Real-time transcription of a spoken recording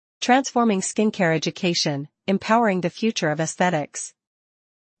Transforming skincare education, empowering the future of aesthetics.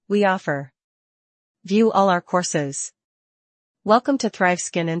 We offer. View all our courses. Welcome to Thrive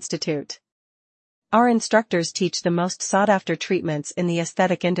Skin Institute. Our instructors teach the most sought-after treatments in the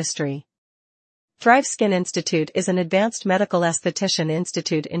aesthetic industry. Thrive Skin Institute is an advanced medical esthetician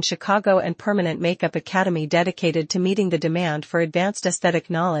institute in Chicago and permanent makeup academy dedicated to meeting the demand for advanced aesthetic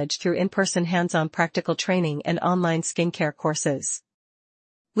knowledge through in-person hands-on practical training and online skincare courses.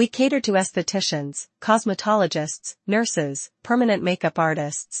 We cater to estheticians, cosmetologists, nurses, permanent makeup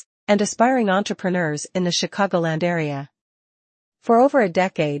artists, and aspiring entrepreneurs in the Chicagoland area. For over a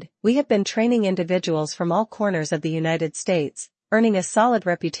decade, we have been training individuals from all corners of the United States, earning a solid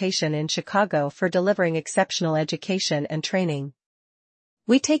reputation in Chicago for delivering exceptional education and training.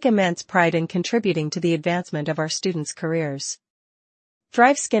 We take immense pride in contributing to the advancement of our students' careers.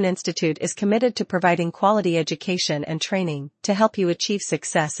 Thrive Skin Institute is committed to providing quality education and training to help you achieve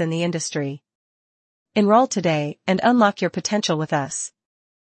success in the industry. Enroll today and unlock your potential with us.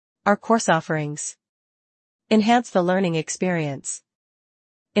 Our course offerings. Enhance the learning experience.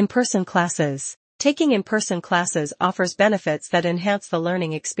 In-person classes. Taking in-person classes offers benefits that enhance the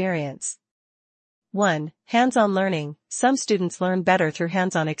learning experience. 1. Hands-on learning. Some students learn better through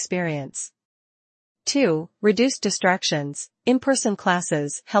hands-on experience. 2. Reduced distractions. In-person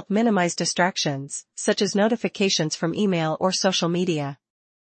classes help minimize distractions, such as notifications from email or social media.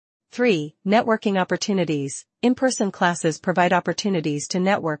 3. Networking opportunities. In-person classes provide opportunities to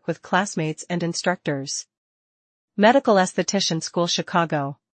network with classmates and instructors. Medical Esthetician School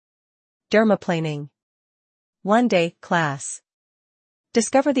Chicago. Dermaplaning. One-day class.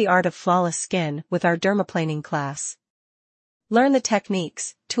 Discover the art of flawless skin with our dermaplaning class. Learn the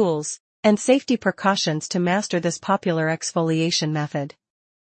techniques, tools, and safety precautions to master this popular exfoliation method.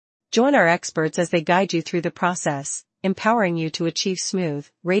 Join our experts as they guide you through the process, empowering you to achieve smooth,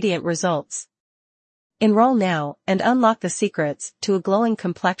 radiant results. Enroll now and unlock the secrets to a glowing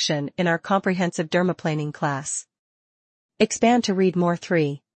complexion in our comprehensive dermaplaning class. Expand to read more.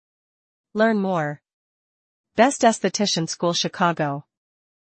 3. Learn more. Best Esthetician School Chicago.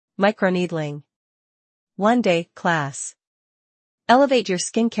 Microneedling. One-day class. Elevate your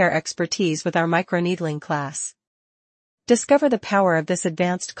skincare expertise with our microneedling class. Discover the power of this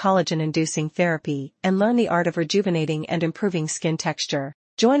advanced collagen-inducing therapy and learn the art of rejuvenating and improving skin texture.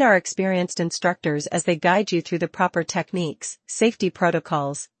 Join our experienced instructors as they guide you through the proper techniques, safety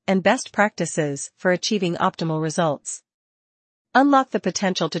protocols, and best practices for achieving optimal results. Unlock the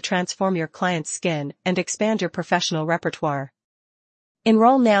potential to transform your client's skin and expand your professional repertoire.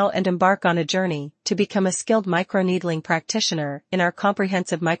 Enroll now and embark on a journey to become a skilled microneedling practitioner in our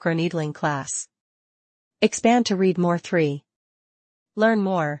comprehensive microneedling class. Expand to read more. 3. Learn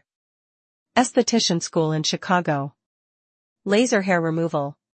more. Esthetician School in Chicago. Laser hair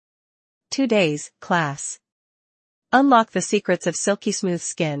removal. 2 days class. Unlock the secrets of silky smooth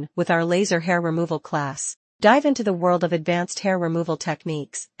skin with our laser hair removal class. Dive into the world of advanced hair removal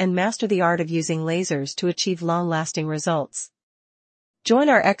techniques and master the art of using lasers to achieve long-lasting results. Join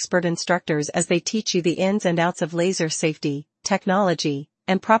our expert instructors as they teach you the ins and outs of laser safety, technology,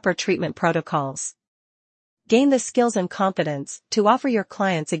 and proper treatment protocols. Gain the skills and confidence to offer your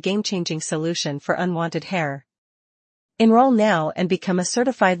clients a game-changing solution for unwanted hair. Enroll now and become a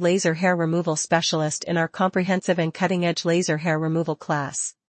certified laser hair removal specialist in our comprehensive and cutting-edge laser hair removal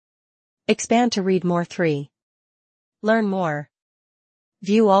class. Expand to read more. 3. Learn more.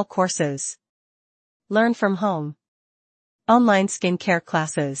 View all courses. Learn from home. Online skincare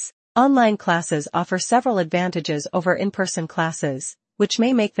classes. Online classes offer several advantages over in-person classes, which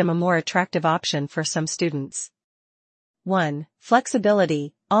may make them a more attractive option for some students. 1.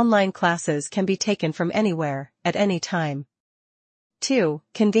 Flexibility. Online classes can be taken from anywhere, at any time. 2.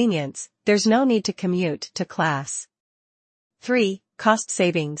 Convenience. There's no need to commute to class. 3. Cost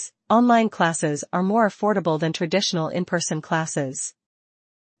savings. Online classes are more affordable than traditional in-person classes.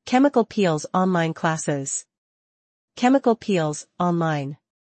 Chemical peels online classes. Chemical peels online.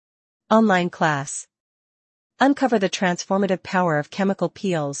 Online class. Uncover the transformative power of chemical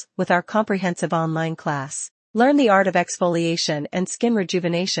peels with our comprehensive online class. Learn the art of exfoliation and skin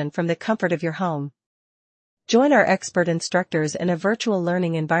rejuvenation from the comfort of your home. Join our expert instructors in a virtual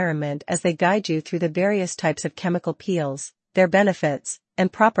learning environment as they guide you through the various types of chemical peels, their benefits,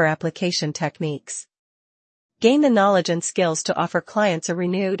 and proper application techniques. Gain the knowledge and skills to offer clients a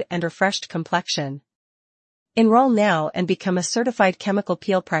renewed and refreshed complexion. Enroll now and become a certified chemical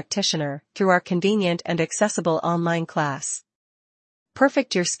peel practitioner through our convenient and accessible online class.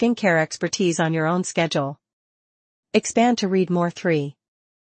 Perfect your skincare expertise on your own schedule. Expand to read more. 3.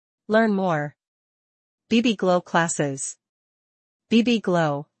 Learn more. BB Glow classes. BB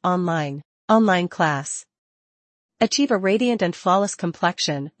Glow, online class. Achieve a radiant and flawless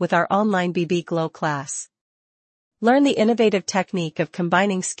complexion with our online BB Glow class. Learn the innovative technique of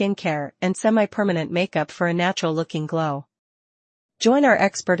combining skincare and semi-permanent makeup for a natural-looking glow. Join our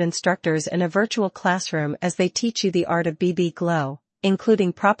expert instructors in a virtual classroom as they teach you the art of BB Glow,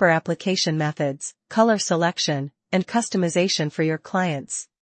 including proper application methods, color selection, and customization for your clients.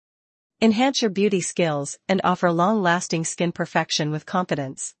 Enhance your beauty skills and offer long-lasting skin perfection with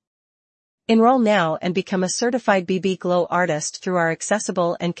confidence. Enroll now and become a certified BB Glow artist through our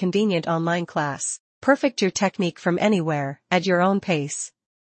accessible and convenient online class. Perfect your technique from anywhere, at your own pace.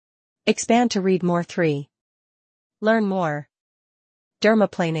 Expand to read more. 3. Learn more.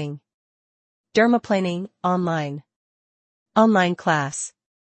 Dermaplaning. Dermaplaning, online class.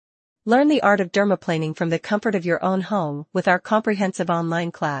 Learn the art of dermaplaning from the comfort of your own home with our comprehensive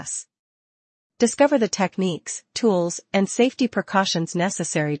online class. Discover the techniques, tools, and safety precautions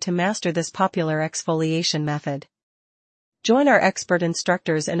necessary to master this popular exfoliation method. Join our expert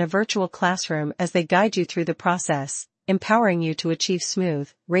instructors in a virtual classroom as they guide you through the process, empowering you to achieve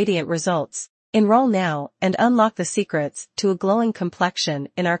smooth, radiant results. Enroll now and unlock the secrets to a glowing complexion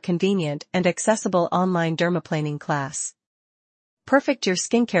in our convenient and accessible online dermaplaning class. Perfect your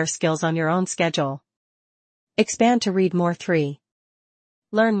skincare skills on your own schedule. Expand to read more. 3.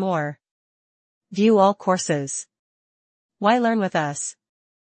 Learn more. View all courses. Why learn with us?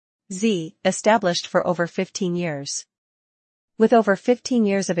 Established for over 15 years. With over 15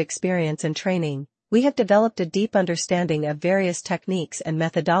 years of experience and training, we have developed a deep understanding of various techniques and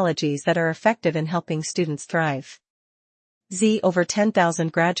methodologies that are effective in helping students thrive. Over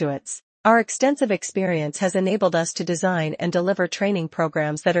 10,000 graduates. Our extensive experience has enabled us to design and deliver training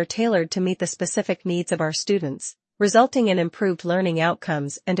programs that are tailored to meet the specific needs of our students, resulting in improved learning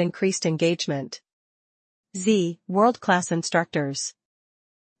outcomes and increased engagement. World-class instructors.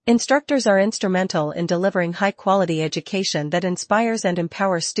 Instructors are instrumental in delivering high-quality education that inspires and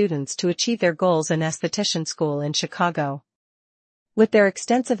empowers students to achieve their goals in Esthetician School in Chicago. With their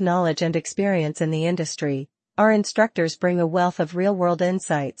extensive knowledge and experience in the industry, our instructors bring a wealth of real-world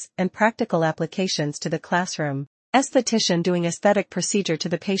insights and practical applications to the classroom. Esthetician doing aesthetic procedure to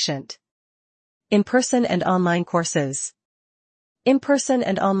the patient. In-person and online courses. In-person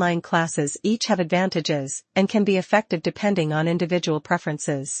and online classes each have advantages and can be effective depending on individual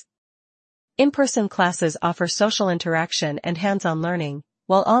preferences. In-person classes offer social interaction and hands-on learning,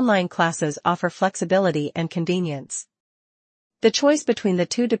 while online classes offer flexibility and convenience. The choice between the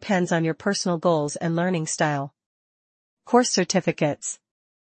two depends on your personal goals and learning style. Course certificates.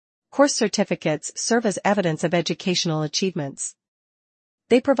 Course certificates serve as evidence of educational achievements.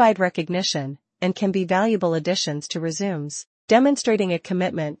 They provide recognition and can be valuable additions to resumes, demonstrating a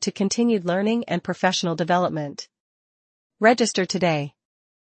commitment to continued learning and professional development. Register today.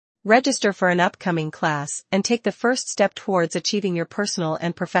 Register for an upcoming class and take the first step towards achieving your personal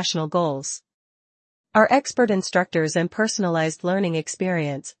and professional goals. Our expert instructors and personalized learning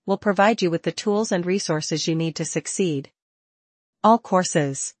experience will provide you with the tools and resources you need to succeed. All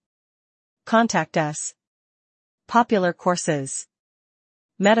courses. Contact us. Popular courses.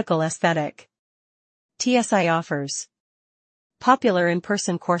 Medical aesthetic. TSI offers. Popular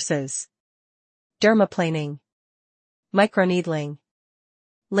in-person courses. Dermaplaning. Microneedling.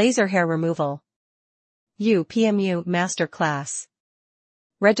 Laser hair removal. UPMU Master Class.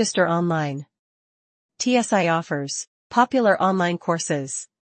 Register online. TSI offers. Popular online courses.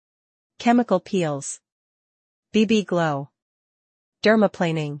 Chemical peels. BB Glow.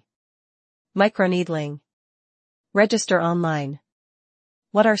 Dermaplaning. Microneedling. Register online.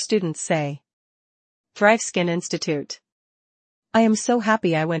 What our students say. Thrive Skin Institute. I am so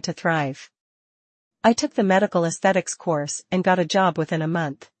happy I went to Thrive. I took the medical aesthetics course and got a job within a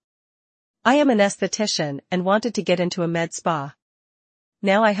month. I am an esthetician and wanted to get into a med spa.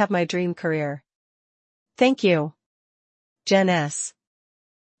 Now I have my dream career. Thank you. Jen S.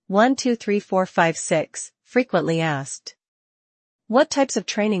 1 2 3 4 5 6, frequently asked. What types of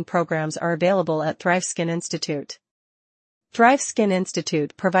training programs are available at Thrive Skin Institute? Thrive Skin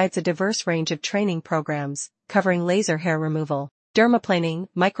Institute provides a diverse range of training programs, covering laser hair removal, dermaplaning,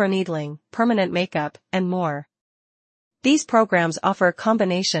 microneedling, permanent makeup, and more. These programs offer a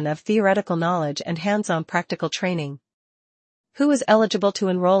combination of theoretical knowledge and hands-on practical training. Who is eligible to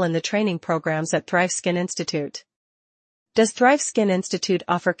enroll in the training programs at Thrive Skin Institute? Does Thrive Skin Institute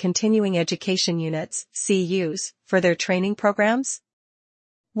offer continuing education units, CUs, for their training programs?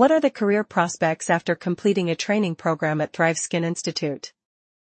 What are the career prospects after completing a training program at Thrive Skin Institute?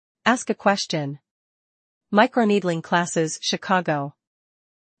 Ask a question. Microneedling classes, Chicago.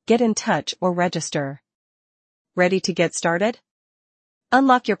 Get in touch or register. Ready to get started?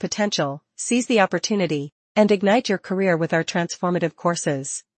 Unlock your potential, seize the opportunity, and ignite your career with our transformative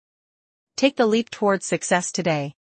courses. Take the leap towards success today.